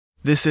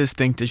This is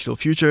Think Digital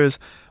Futures.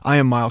 I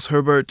am Miles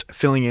Herbert,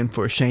 filling in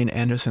for Shane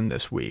Anderson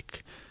this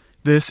week.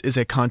 This is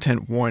a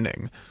content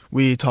warning.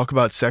 We talk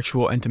about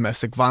sexual and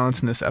domestic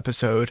violence in this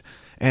episode,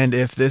 and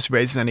if this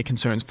raises any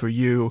concerns for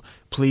you,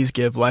 please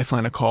give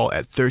Lifeline a call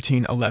at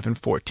 13 11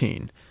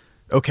 14.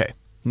 Okay,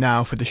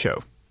 now for the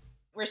show.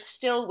 We're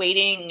still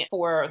waiting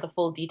for the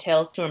full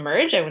details to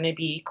emerge. I want to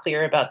be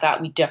clear about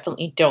that. We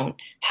definitely don't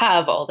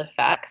have all the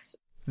facts.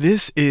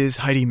 This is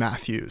Heidi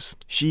Matthews.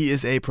 She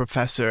is a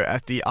professor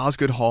at the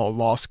Osgoode Hall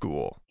Law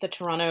School. The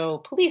Toronto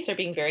police are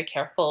being very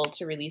careful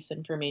to release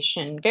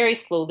information very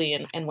slowly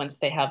and once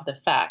they have the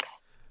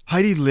facts.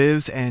 Heidi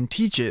lives and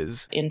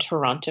teaches in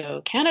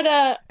Toronto,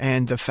 Canada.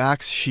 And the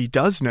facts she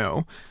does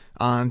know: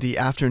 on the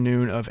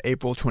afternoon of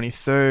April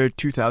 23rd,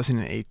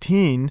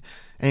 2018,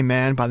 a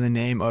man by the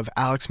name of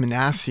Alex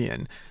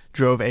Minassian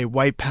drove a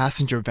white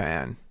passenger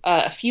van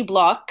a few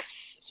blocks,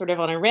 sort of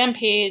on a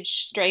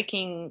rampage,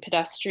 striking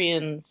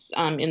pedestrians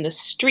in the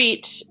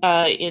street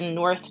in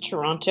North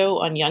Toronto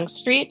on Yonge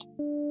Street.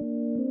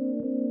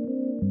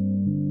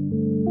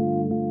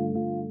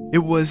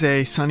 It was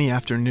a sunny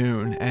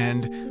afternoon,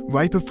 and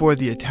right before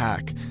the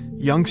attack,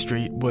 Yonge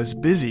Street was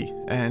busy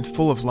and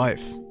full of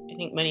life. I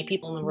think many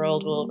people in the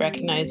world will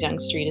recognize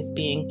Yonge Street as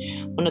being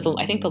one of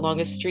the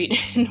longest street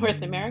in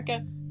North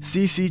America.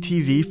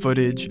 CCTV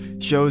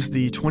footage shows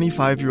the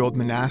 25-year-old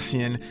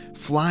Minassian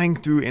flying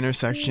through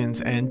intersections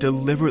and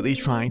deliberately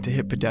trying to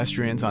hit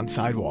pedestrians on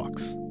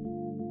sidewalks.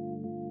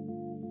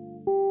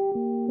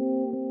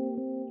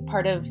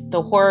 Part of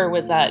the horror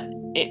was that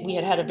we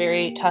had a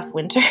very tough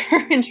winter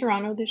in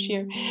Toronto this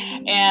year,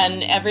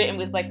 and it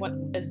was like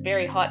this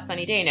very hot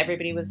sunny day, and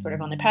everybody was sort of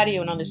on the patio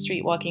and on the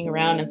street walking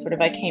around, and sort of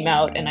I came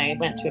out and I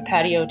went to a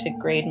patio to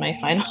grade my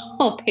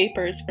final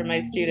papers for my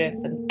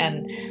students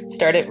and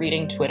started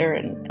reading Twitter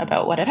and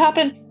about what had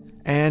happened.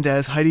 And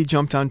as Heidi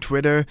jumped on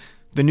Twitter,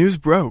 the news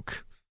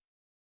broke.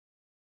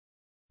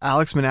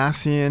 Alex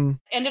Minassian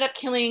ended up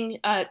killing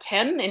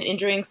 10 and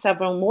injuring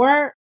several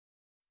more.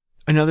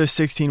 Another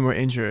 16 were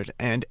injured,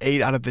 and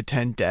 8 out of the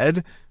 10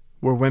 dead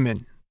were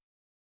women.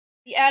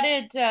 The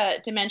added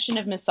dimension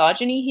of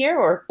misogyny here,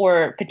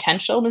 or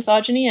potential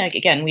misogyny,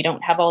 again, we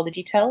don't have all the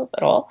details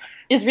at all,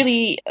 is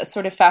really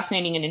sort of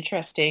fascinating and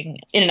interesting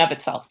in and of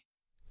itself.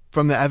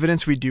 From the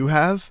evidence we do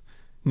have,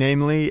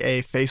 namely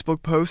a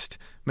Facebook post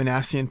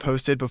Minassian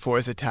posted before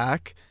his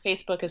attack,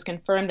 Facebook has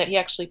confirmed that he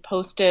actually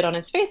posted on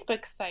his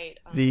Facebook site.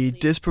 The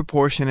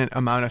disproportionate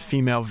amount of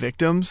female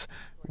victims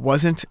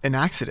wasn't an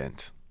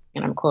accident.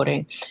 And I'm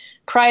quoting,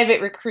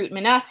 "Private recruit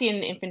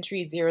Minassian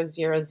Infantry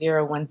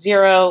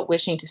 00010,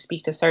 wishing to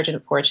speak to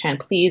Sergeant Forchan,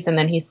 please." And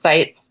then he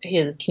cites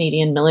his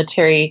Canadian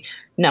military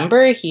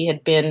number. He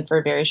had been for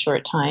a very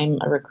short time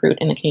a recruit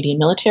in the Canadian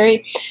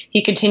military.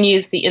 He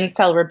continues, "The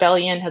incel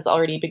rebellion has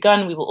already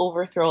begun. We will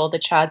overthrow all the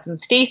Chads and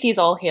Stacys.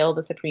 All hail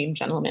the supreme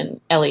gentleman,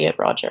 Elliot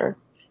Rodger."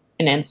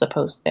 And ends the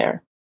post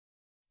there.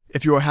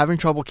 If you are having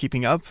trouble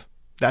keeping up,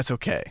 that's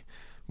okay.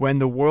 When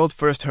the world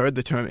first heard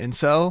the term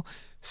incel,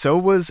 so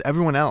was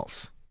everyone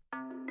else.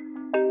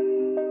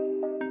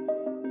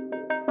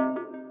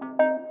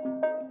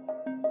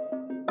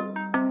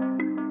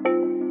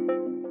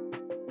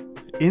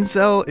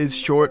 Incel is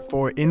short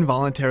for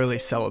involuntarily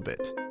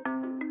celibate.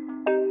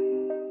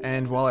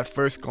 And while at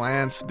first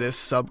glance, this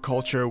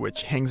subculture,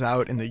 which hangs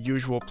out in the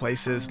usual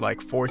places like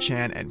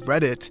 4chan and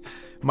Reddit,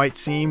 might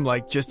seem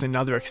like just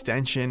another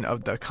extension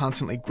of the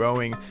constantly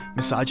growing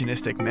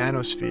misogynistic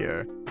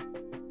manosphere,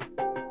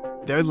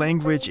 their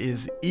language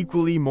is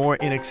equally more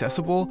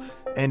inaccessible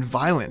and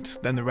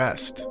violent than the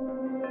rest.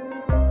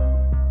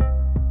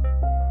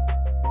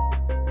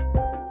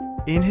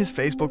 In his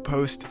Facebook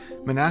post,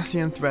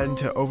 Minassian threatened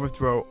to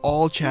overthrow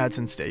all Chads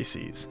and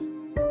Stacys.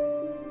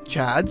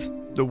 Chads,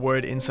 the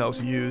word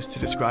incels use to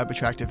describe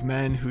attractive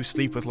men who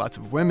sleep with lots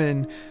of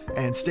women,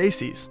 and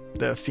Stacys,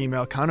 the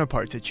female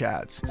counterpart to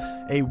Chads,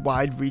 a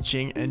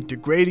wide-reaching and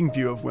degrading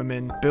view of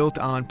women built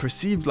on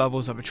perceived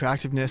levels of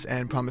attractiveness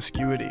and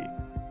promiscuity.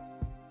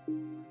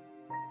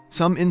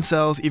 Some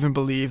incels even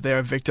believe they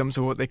are victims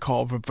of what they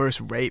call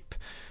reverse rape,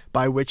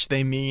 by which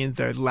they mean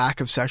their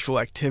lack of sexual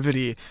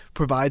activity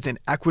provides an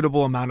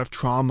equitable amount of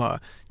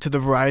trauma to the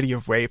variety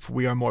of rape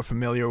we are more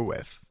familiar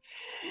with.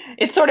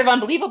 It's sort of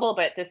unbelievable,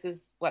 but this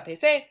is what they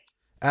say.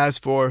 As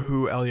for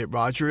who Elliot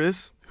Rodger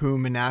is, who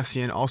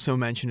Minassian also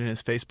mentioned in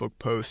his Facebook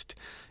post,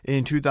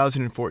 in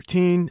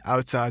 2014,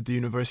 outside the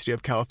University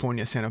of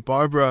California, Santa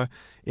Barbara,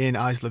 in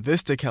Isla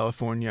Vista,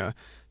 California,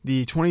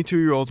 the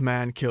 22-year-old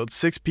man killed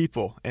 6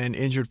 people and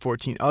injured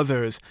 14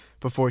 others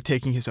before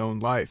taking his own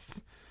life.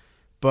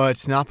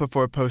 But not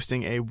before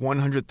posting a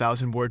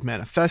 100,000-word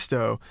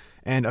manifesto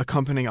and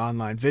accompanying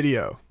online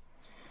video.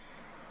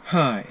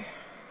 Hi,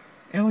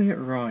 Elliot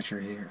Rodger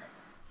here.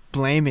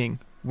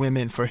 Blaming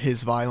women for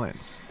his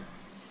violence.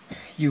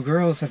 You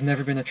girls have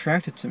never been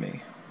attracted to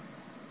me.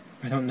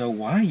 I don't know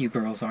why you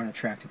girls aren't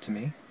attracted to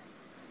me,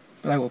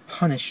 but I will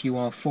punish you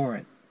all for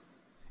it.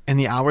 In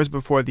the hours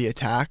before the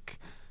attack,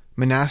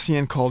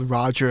 Minassian called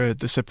Rodger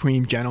the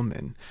supreme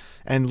gentleman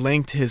and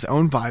linked his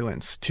own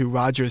violence to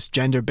Rodger's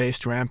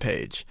gender-based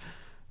rampage.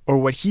 or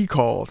what he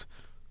called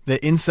the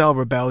Incel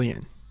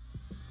Rebellion.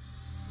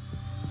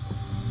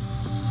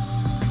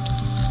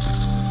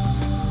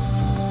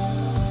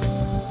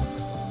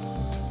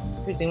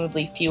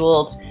 Presumably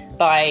fueled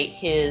by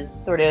his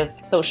sort of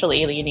social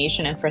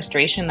alienation and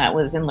frustration that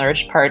was in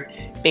large part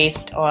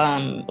based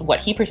on what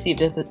he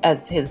perceived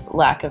as his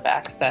lack of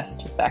access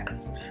to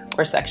sex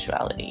or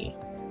sexuality.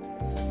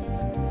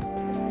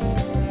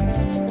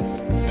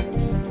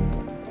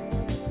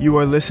 You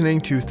are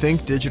listening to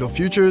Think Digital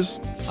Futures.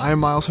 I am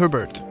Miles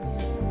Herbert.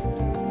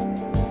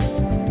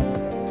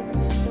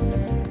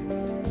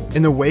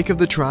 In the wake of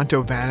the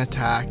Toronto van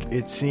attack,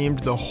 it seemed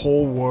the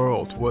whole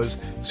world was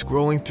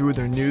scrolling through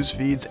their news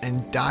feeds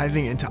and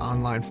diving into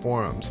online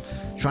forums,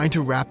 trying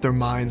to wrap their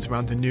minds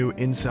around the new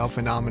incel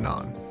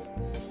phenomenon.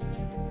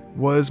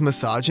 Was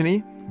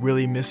misogyny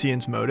really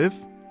Messiaen's motive?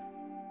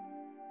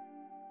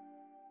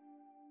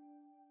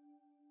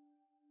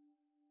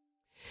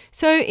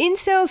 So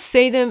incels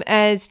see them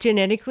as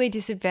genetically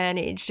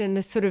disadvantaged and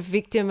the sort of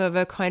victim of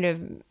a kind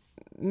of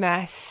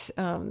mass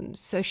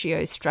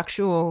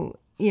socio-structural,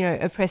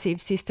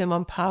 oppressive system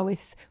on par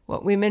with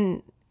what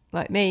women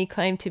like me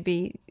claim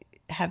to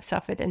have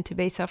suffered and to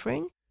be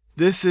suffering.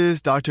 This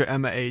is Dr.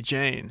 Emma A.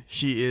 Jane.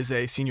 She is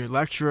a senior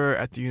lecturer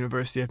at the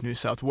University of New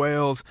South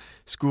Wales,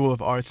 School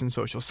of Arts and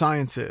Social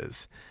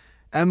Sciences.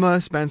 Emma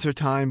spends her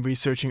time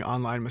researching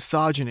online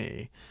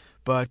misogyny,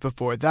 but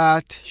before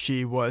that,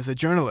 she was a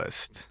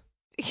journalist.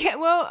 Yeah,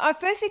 well, I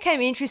first became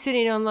interested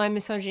in online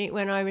misogyny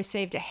when I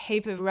received a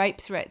heap of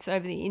rape threats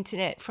over the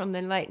internet from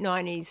the late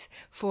 90s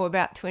for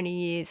about 20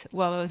 years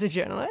while I was a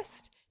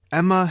journalist.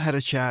 Emma had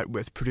a chat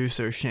with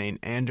producer Shane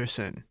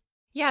Anderson.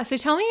 Yeah, so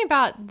tell me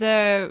about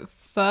the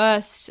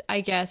first,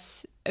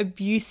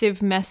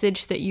 abusive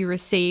message that you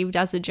received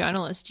as a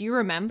journalist. Do you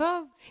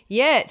remember?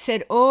 Yeah, it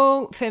said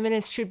all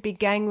feminists should be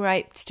gang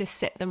raped to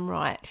set them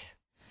right.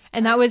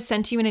 And that was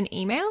sent to you in an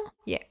email?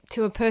 Yeah,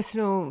 to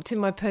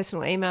my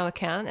personal email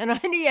account. And I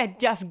only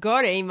had just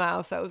got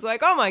email, so I was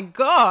like, oh my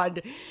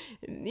God,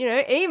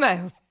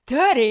 email's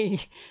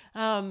dirty.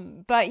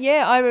 But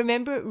yeah, I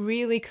remember it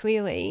really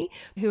clearly.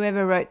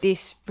 Whoever wrote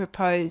this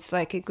proposed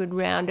like a good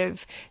round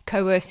of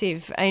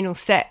coercive anal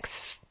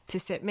sex to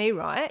set me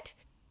right.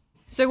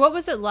 So what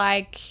was it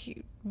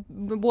like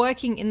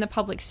working in the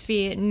public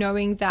sphere,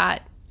 knowing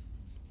that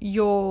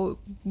your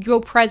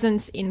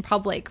presence in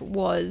public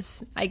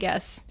was,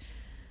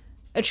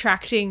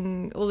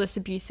 attracting all this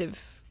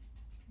abusive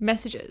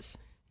messages?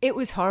 It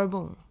was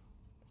horrible,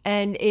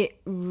 and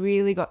it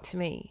really got to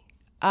me.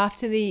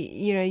 After the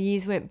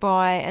years went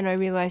by and I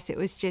realised it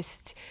was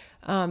just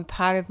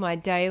part of my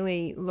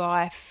daily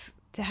life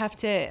to have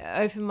to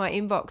open my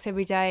inbox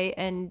every day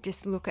and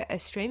just look at a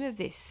stream of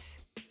this.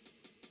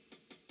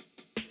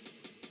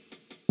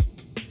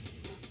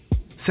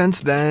 Since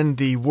then,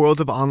 the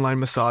world of online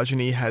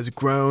misogyny has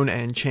grown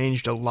and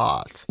changed a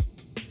lot.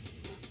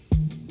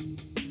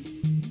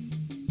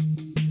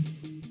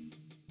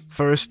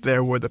 First,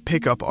 there were the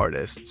pickup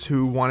artists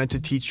who wanted to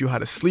teach you how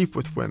to sleep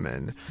with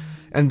women.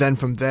 And then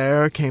from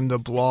there came the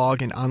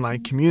blog and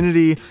online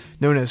community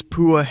known as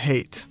Pua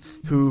Hate,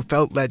 who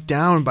felt let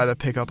down by the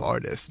pickup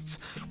artists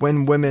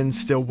when women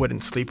still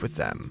wouldn't sleep with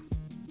them.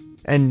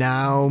 And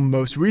now,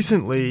 most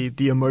recently,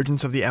 the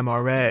emergence of the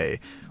MRA,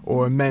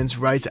 or men's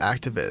rights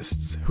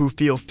activists, who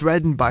feel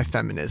threatened by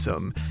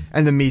feminism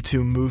and the Me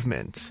Too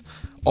movement,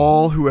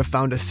 all who have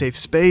found a safe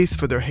space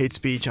for their hate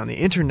speech on the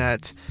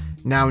internet,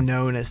 now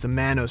known as the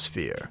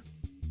manosphere.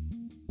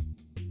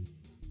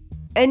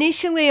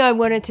 Initially, I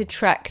wanted to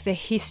track the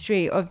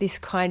history of this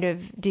kind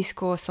of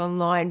discourse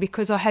online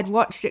because I had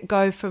watched it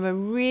go from a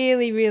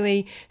really,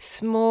 really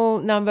small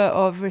number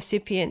of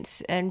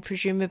recipients and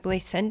presumably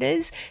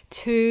senders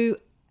to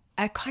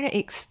a kind of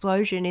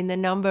explosion in the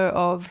number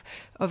of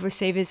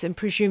receivers and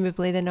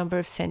presumably the number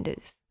of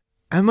senders.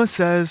 Emma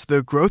says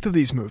the growth of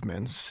these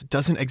movements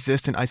doesn't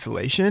exist in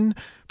isolation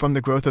from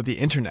the growth of the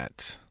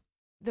internet.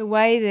 The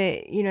way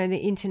that, the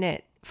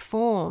internet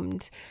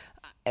formed,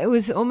 it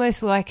was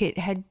almost like it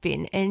had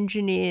been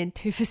engineered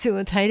to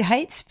facilitate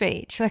hate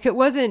speech. Like it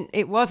wasn't.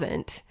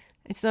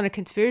 It's not a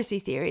conspiracy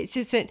theory. It's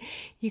just that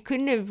you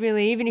couldn't have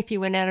really, even if you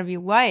went out of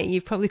your way,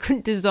 you probably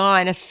couldn't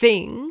design a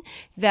thing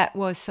that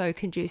was so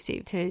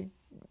conducive to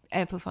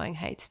amplifying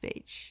hate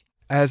speech.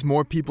 As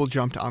more people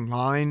jumped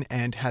online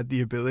and had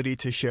the ability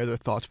to share their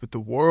thoughts with the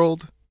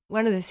world,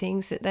 one of the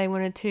things that they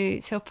wanted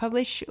to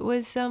self-publish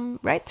was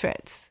rape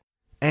threats.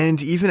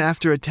 And even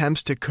after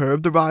attempts to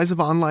curb the rise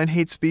of online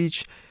hate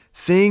speech,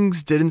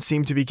 things didn't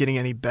seem to be getting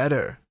any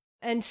better.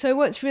 And so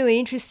what's really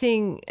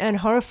interesting and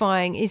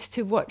horrifying is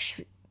to watch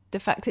the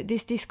fact that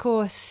this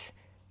discourse,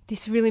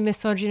 this really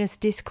misogynist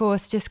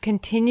discourse, just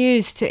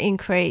continues to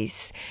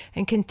increase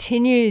and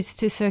continues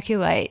to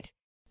circulate.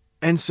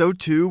 And so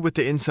too with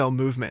the incel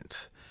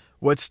movement.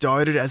 What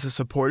started as a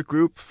support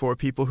group for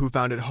people who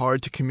found it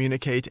hard to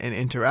communicate and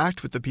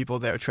interact with the people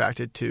they're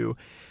attracted to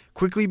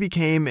quickly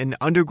became an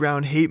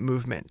underground hate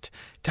movement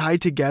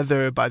tied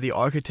together by the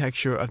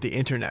architecture of the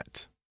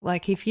internet.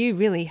 Like if you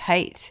really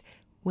hate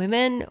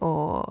women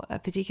or a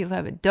particular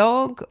type of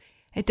dog,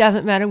 It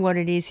doesn't matter what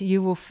it is.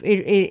 You will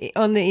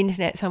on the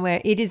internet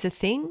somewhere. It is a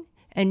thing,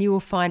 and you will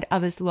find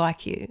others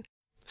like you.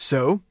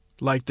 So,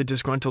 like the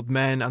disgruntled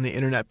men on the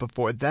internet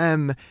before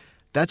them,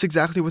 that's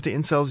exactly what the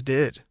incels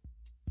did.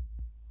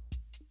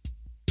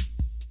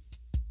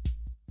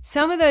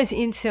 Some of those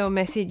incel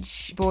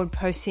message board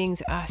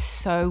postings are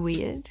so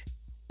weird.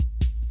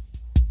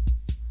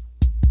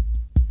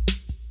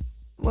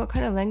 What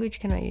kind of language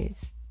can I use?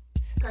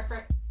 Go for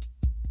it.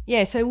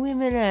 Yeah, so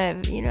women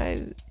are,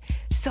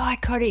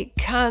 psychotic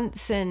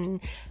cunts and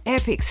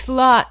epic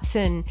sluts,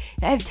 and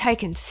they've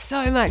taken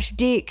so much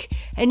dick,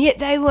 and yet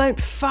they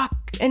won't fuck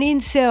an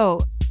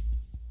incel.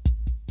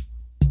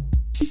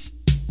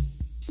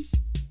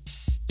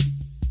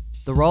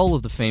 The role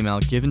of the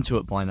female given to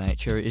it by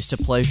nature is to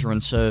pleasure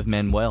and serve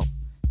men well.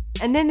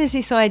 And then there's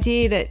this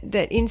idea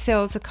that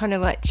incels are kind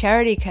of like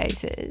charity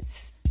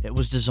cases. It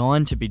was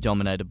designed to be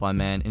dominated by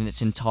man in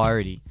its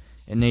entirety.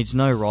 It needs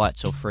no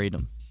rights or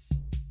freedom.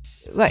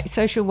 Like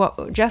social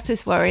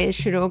justice warriors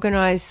should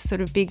organise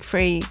sort of big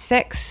free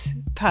sex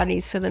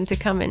parties for them to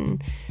come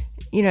and,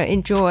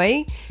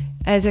 enjoy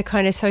as a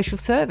kind of social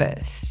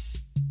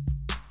service.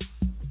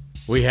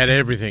 We had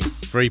everything.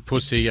 Free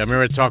pussy, a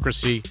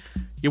meritocracy.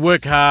 You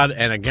work hard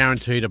and are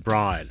guaranteed a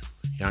bride.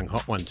 Young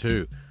hot one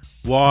too.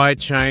 Why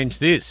change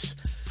this?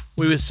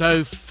 We were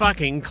so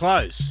fucking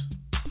close.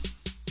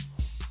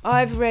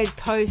 I've read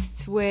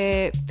posts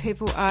where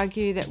people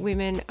argue that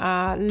women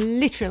are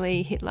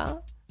literally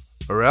Hitler.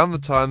 Around the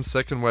time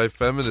second wave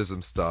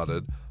feminism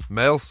started,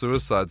 male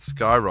suicide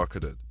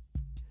skyrocketed.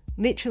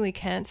 Literally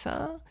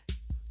cancer.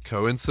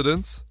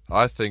 Coincidence?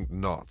 I think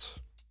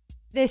not.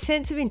 Their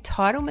sense of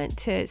entitlement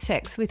to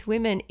sex with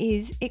women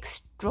is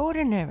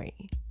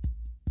extraordinary.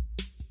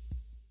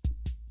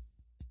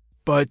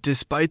 But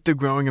despite the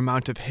growing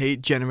amount of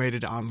hate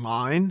generated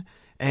online,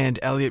 and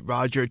Elliot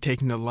Rodger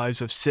taking the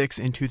lives of 6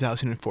 in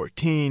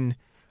 2014,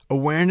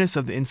 awareness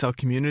of the incel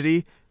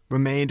community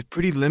remained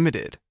pretty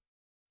limited.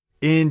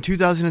 In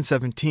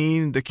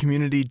 2017, the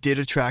community did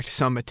attract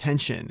some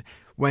attention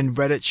when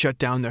Reddit shut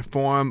down their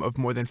forum of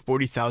more than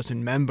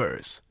 40,000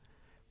 members.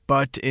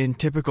 But in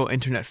typical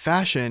internet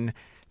fashion,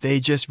 they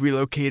just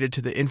relocated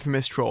to the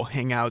infamous troll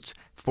hangouts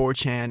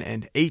 4chan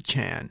and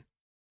 8chan.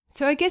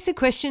 So I guess the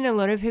question a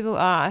lot of people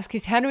ask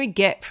is, how do we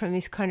get from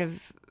this kind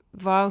of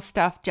vile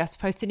stuff just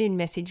posted in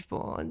message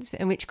boards,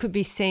 and which could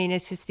be seen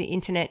as just the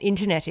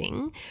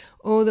interneting,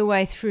 all the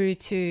way through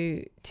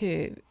to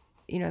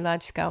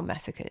large scale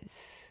massacres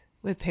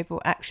where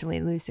people actually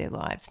lose their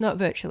lives, not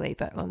virtually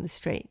but on the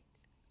street,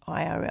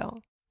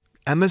 IRL.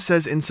 Emma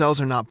says incels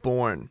are not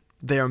born,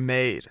 they are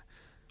made.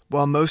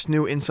 While most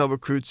new incel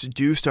recruits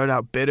do start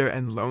out bitter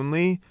and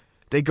lonely,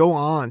 they go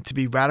on to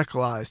be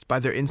radicalized by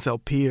their incel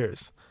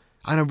peers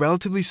on a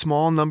relatively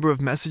small number of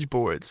message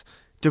boards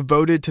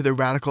devoted to their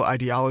radical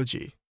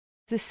ideology.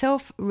 The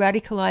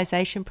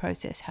self-radicalization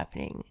process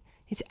happening.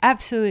 It's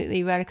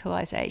absolutely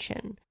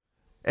radicalization.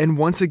 And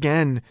once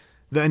again,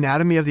 the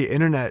anatomy of the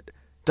internet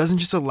doesn't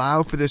just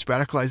allow for this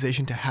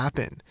radicalization to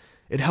happen.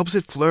 It helps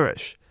it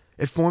flourish.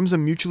 It forms a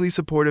mutually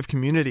supportive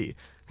community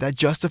that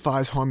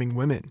justifies harming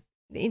women.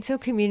 The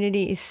incel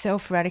community is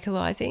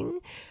self-radicalizing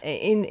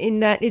in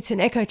that it's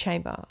an echo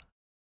chamber.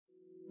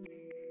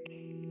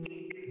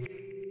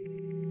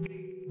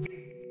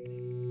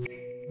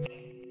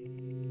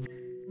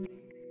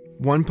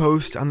 One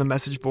post on the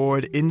message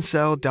board,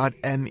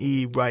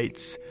 incel.me,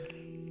 writes,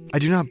 "I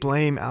do not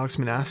blame Alex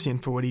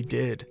Minassian for what he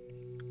did."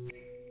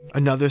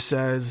 Another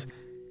says,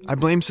 "I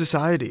blame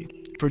society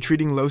for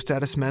treating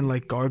low-status men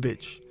like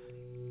garbage.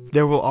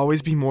 There will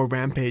always be more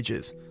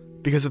rampages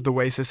because of the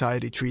way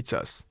society treats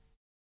us."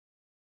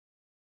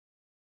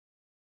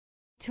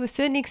 To a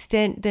certain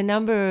extent, the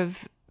number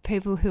of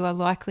people who are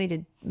likely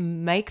to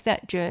make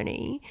that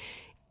journey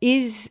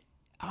is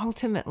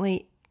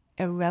ultimately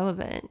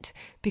irrelevant,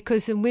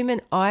 because the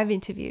women I've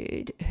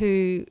interviewed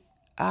who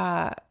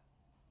are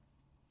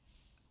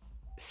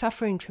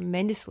suffering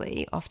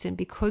tremendously, often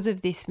because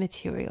of this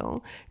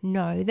material,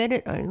 know that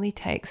it only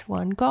takes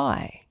one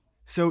guy.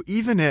 So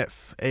even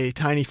if a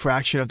tiny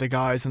fraction of the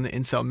guys on the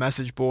incel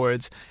message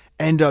boards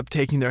end up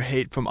taking their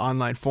hate from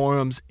online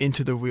forums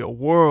into the real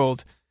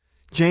world,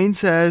 Jane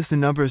says the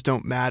numbers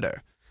don't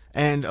matter,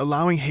 and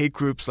allowing hate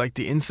groups like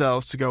the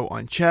incels to go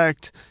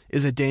unchecked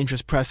is a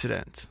dangerous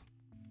precedent.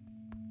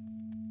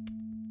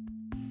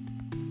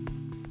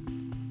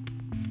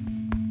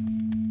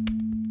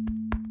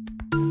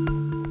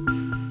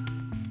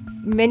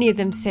 Many of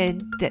them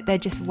said that they're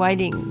just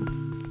waiting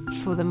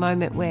for the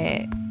moment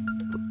where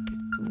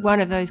one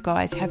of those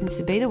guys happens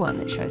to be the one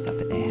that shows up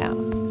at their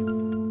house.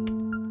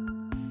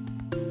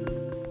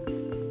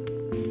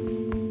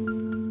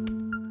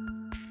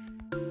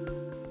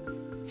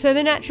 So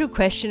the natural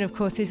question, of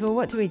course, is, well,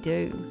 what do we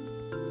do?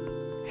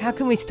 How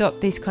can we stop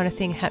this kind of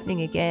thing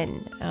happening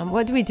again?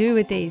 What do we do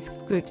with these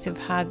groups of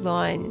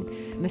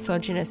hardline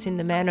misogynists in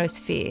the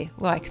manosphere,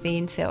 like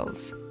the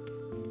incels?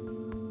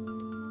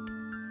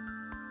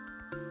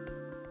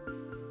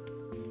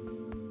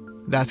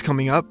 That's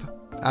coming up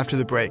after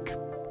the break.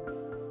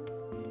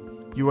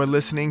 You are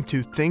listening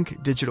to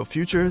Think Digital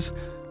Futures.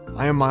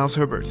 I am Miles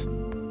Herbert.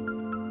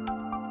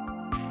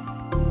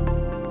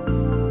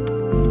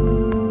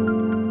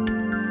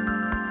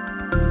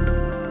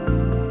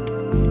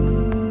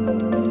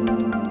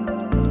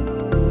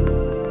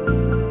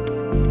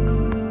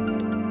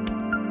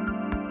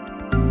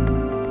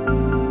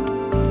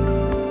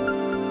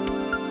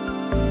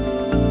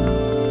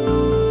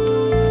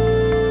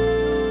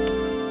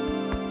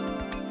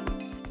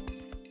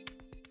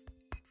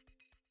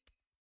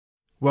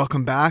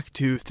 Welcome back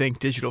to Think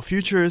Digital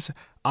Futures.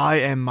 I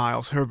am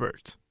Miles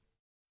Herbert.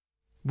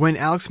 When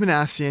Alex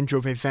Minassian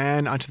drove a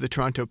van onto the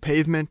Toronto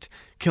pavement,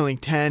 killing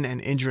 10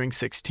 and injuring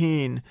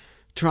 16,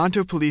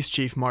 Toronto Police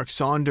Chief Mark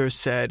Saunders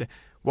said,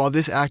 while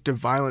this act of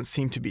violence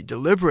seemed to be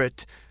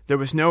deliberate, there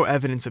was no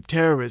evidence of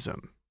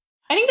terrorism.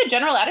 I think the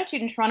general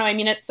attitude in Toronto,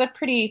 it's a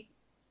pretty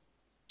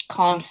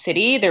calm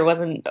city. There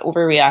wasn't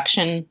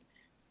overreaction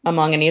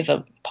among any of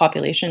the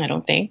population, I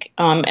don't think.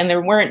 And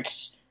there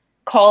weren't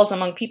calls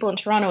among people in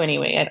Toronto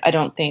anyway, I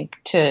don't think,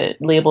 to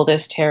label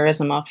this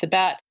terrorism off the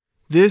bat.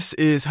 This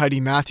is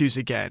Heidi Matthews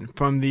again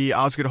from the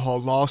Osgoode Hall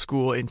Law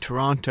School in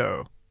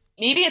Toronto.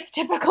 Maybe it's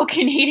typical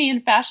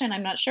Canadian fashion,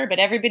 I'm not sure, but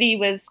everybody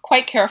was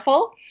quite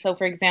careful. So,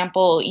 for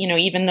example,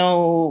 even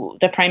though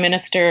the Prime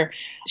Minister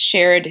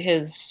shared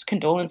his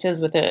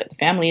condolences with the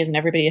families and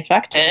everybody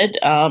affected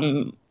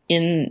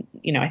in,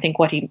 I think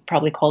what he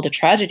probably called a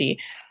tragedy,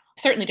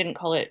 certainly didn't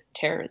call it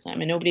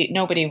terrorism, and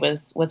nobody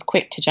was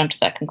quick to jump to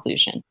that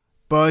conclusion.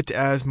 But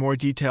as more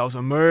details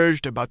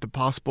emerged about the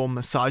possible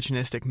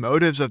misogynistic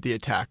motives of the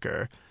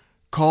attacker,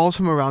 calls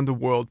from around the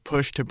world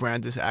pushed to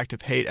brand this act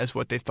of hate as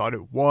what they thought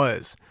it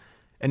was,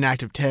 an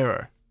act of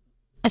terror.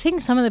 I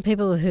think some of the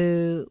people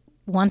who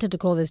wanted to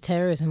call this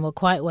terrorism were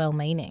quite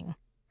well-meaning.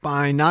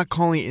 By not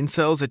calling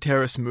incels a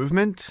terrorist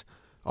movement,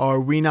 are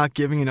we not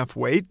giving enough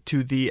weight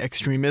to the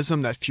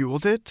extremism that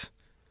fueled it?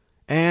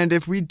 And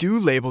if we do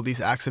label these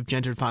acts of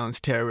gendered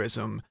violence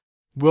terrorism,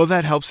 will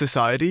that help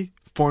society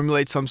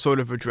formulate some sort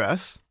of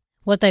redress?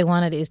 What they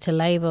wanted is to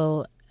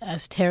label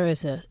as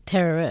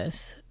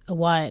terrorists a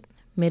white,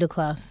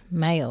 middle-class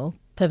male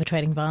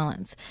perpetrating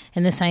violence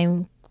in the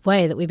same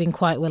way that we've been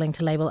quite willing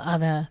to label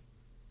other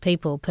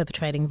people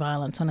perpetrating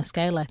violence on a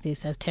scale like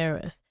this as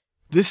terrorists.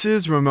 This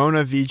is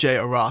Ramona Vijay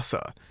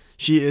Arasa.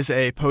 She is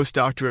a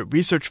postdoctorate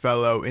research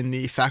fellow in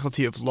the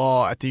Faculty of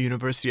Law at the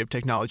University of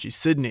Technology,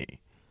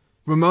 Sydney.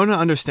 Ramona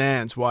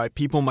understands why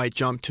people might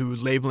jump to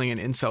labeling an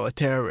incel a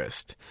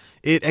terrorist.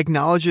 It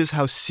acknowledges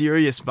how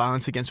serious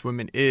violence against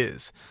women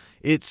is.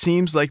 It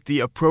seems like the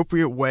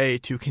appropriate way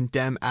to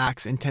condemn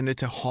acts intended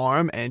to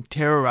harm and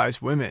terrorize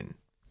women.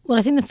 Well,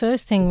 I think the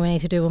first thing we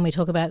need to do when we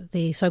talk about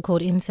the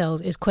so-called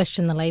incels is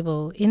question the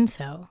label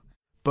incel.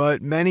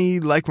 But many,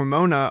 like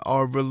Ramona,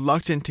 are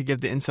reluctant to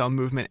give the incel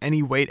movement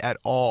any weight at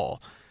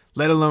all,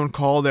 let alone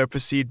call their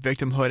perceived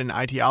victimhood an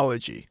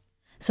ideology.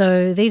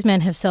 So these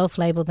men have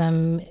self-labeled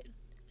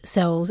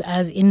themselves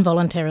as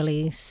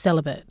involuntarily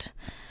celibate.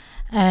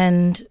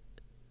 And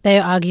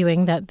they're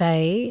arguing that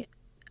they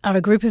are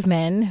a group of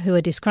men who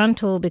are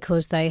disgruntled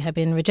because they have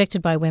been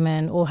rejected by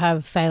women or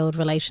have failed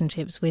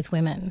relationships with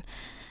women.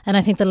 And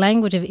I think the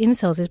language of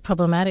incels is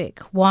problematic.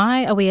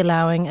 Why are we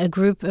allowing a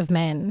group of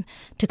men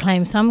to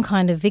claim some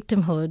kind of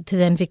victimhood to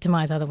then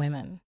victimize other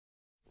women?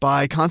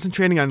 By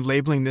concentrating on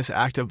labeling this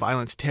act of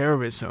violence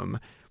terrorism,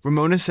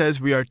 Ramona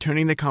says we are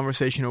turning the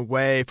conversation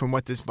away from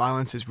what this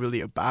violence is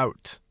really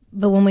about.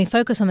 But when we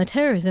focus on the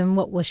terrorism,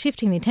 what we're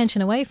shifting the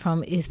attention away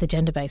from is the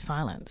gender-based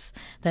violence,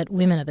 that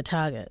women are the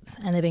targets,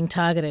 and they're being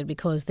targeted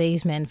because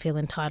these men feel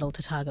entitled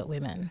to target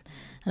women.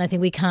 And I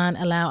think we can't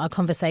allow a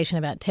conversation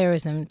about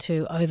terrorism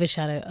to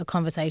overshadow a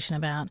conversation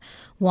about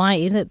why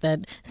is it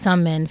that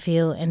some men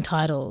feel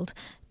entitled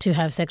to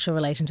have sexual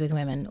relations with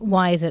women?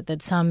 Why is it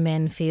that some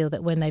men feel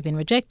that when they've been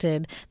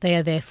rejected, they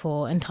are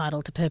therefore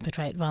entitled to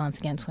perpetrate violence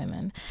against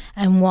women?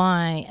 And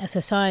why, as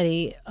a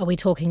society, are we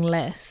talking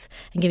less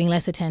and giving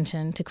less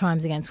attention to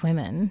crimes against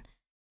women?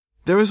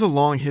 There is a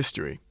long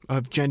history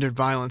of gendered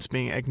violence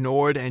being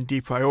ignored and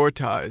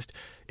deprioritized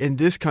in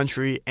this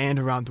country and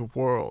around the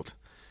world.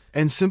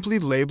 And simply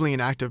labeling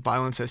an act of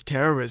violence as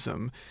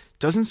terrorism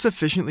doesn't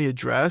sufficiently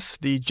address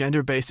the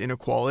gender-based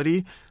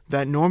inequality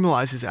that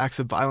normalizes acts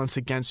of violence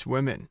against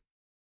women.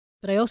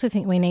 But I also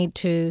think we need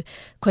to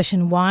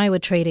question why we're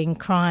treating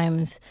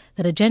crimes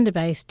that are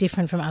gender-based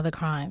different from other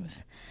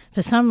crimes.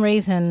 For some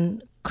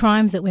reason,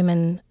 crimes that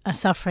women are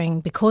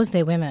suffering because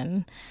they're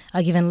women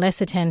are given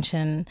less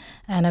attention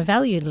and are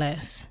valued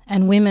less.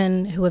 And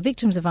women who are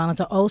victims of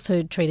violence are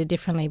also treated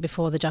differently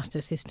before the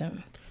justice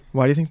system.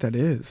 Why do you think that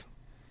is?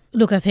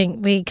 Look, I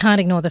think we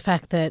can't ignore the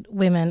fact that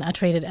women are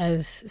treated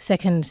as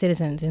second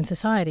citizens in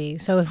society.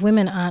 So if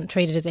women aren't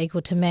treated as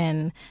equal to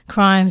men,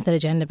 crimes that are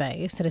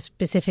gender-based, that are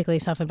specifically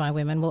suffered by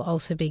women, will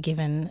also be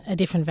given a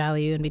different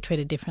value and be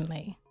treated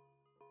differently.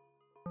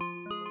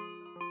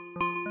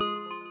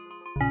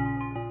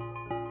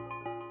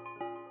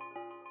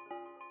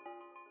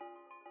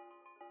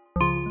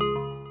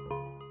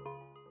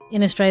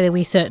 In Australia,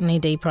 we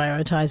certainly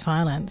deprioritise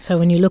violence. So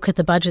when you look at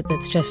the budget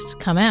that's just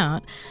come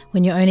out,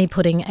 when you're only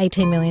putting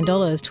 $18 million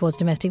towards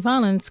domestic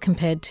violence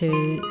compared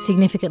to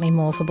significantly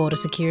more for border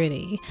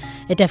security,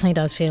 it definitely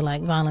does feel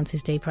like violence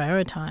is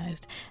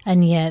deprioritised.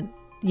 And yet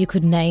you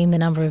could name the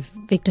number of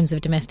victims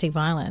of domestic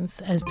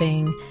violence as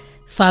being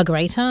far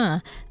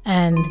greater,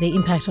 and the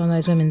impact on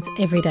those women's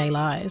everyday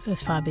lives as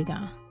far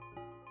bigger.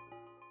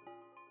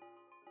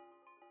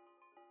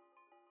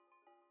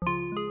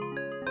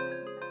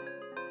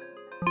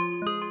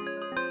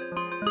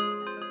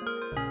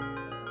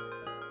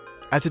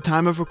 At the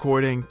time of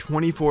recording,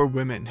 24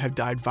 women have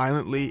died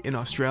violently in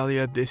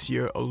Australia this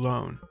year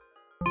alone.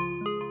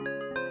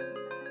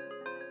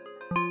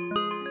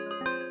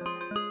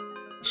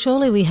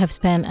 Surely we have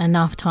spent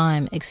enough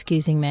time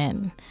excusing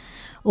men.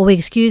 Or we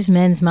excuse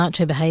men's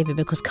macho behaviour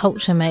because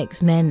culture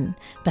makes men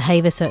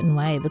behave a certain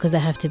way because they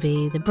have to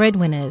be the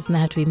breadwinners and they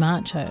have to be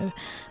macho.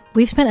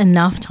 We've spent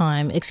enough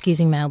time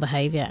excusing male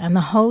behaviour, and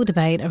the whole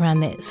debate around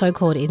the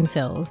so-called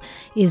incels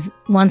is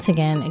once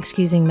again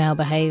excusing male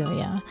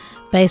behaviour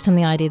based on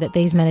the idea that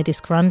these men are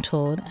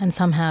disgruntled and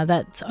somehow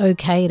that's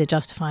okay to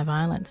justify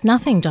violence.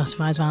 Nothing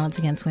justifies violence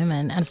against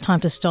women, and it's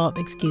time to stop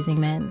excusing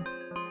men.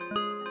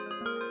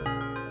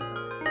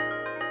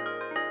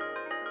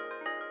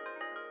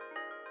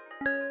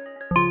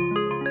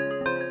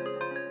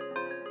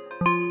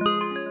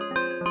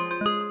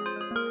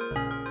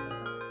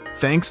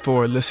 Thanks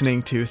for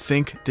listening to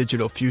Think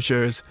Digital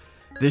Futures.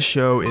 This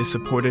show is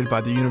supported by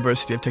the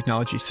University of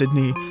Technology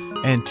Sydney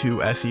and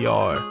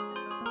 2SER.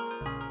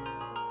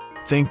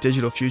 Think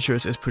Digital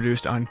Futures is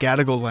produced on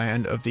Gadigal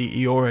land of the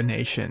Eora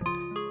Nation.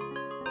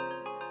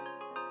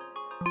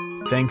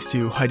 Thanks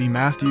to Heidi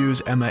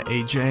Matthews, Emma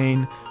A.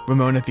 Jane,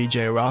 Ramona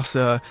Vijay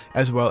Rasa,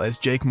 as well as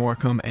Jake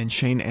Morecambe and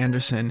Shane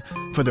Anderson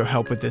for their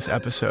help with this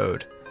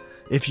episode.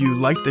 If you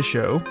liked the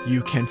show,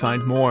 you can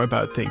find more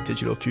about Think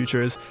Digital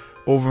Futures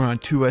over on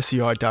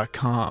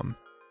 2ser.com.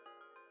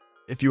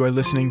 If you are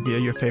listening via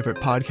your favorite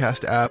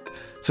podcast app,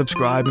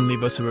 subscribe and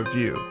leave us a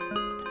review.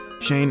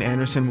 Shane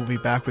Anderson will be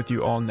back with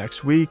you all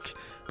next week,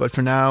 but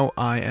for now,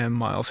 I am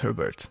Miles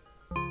Herbert.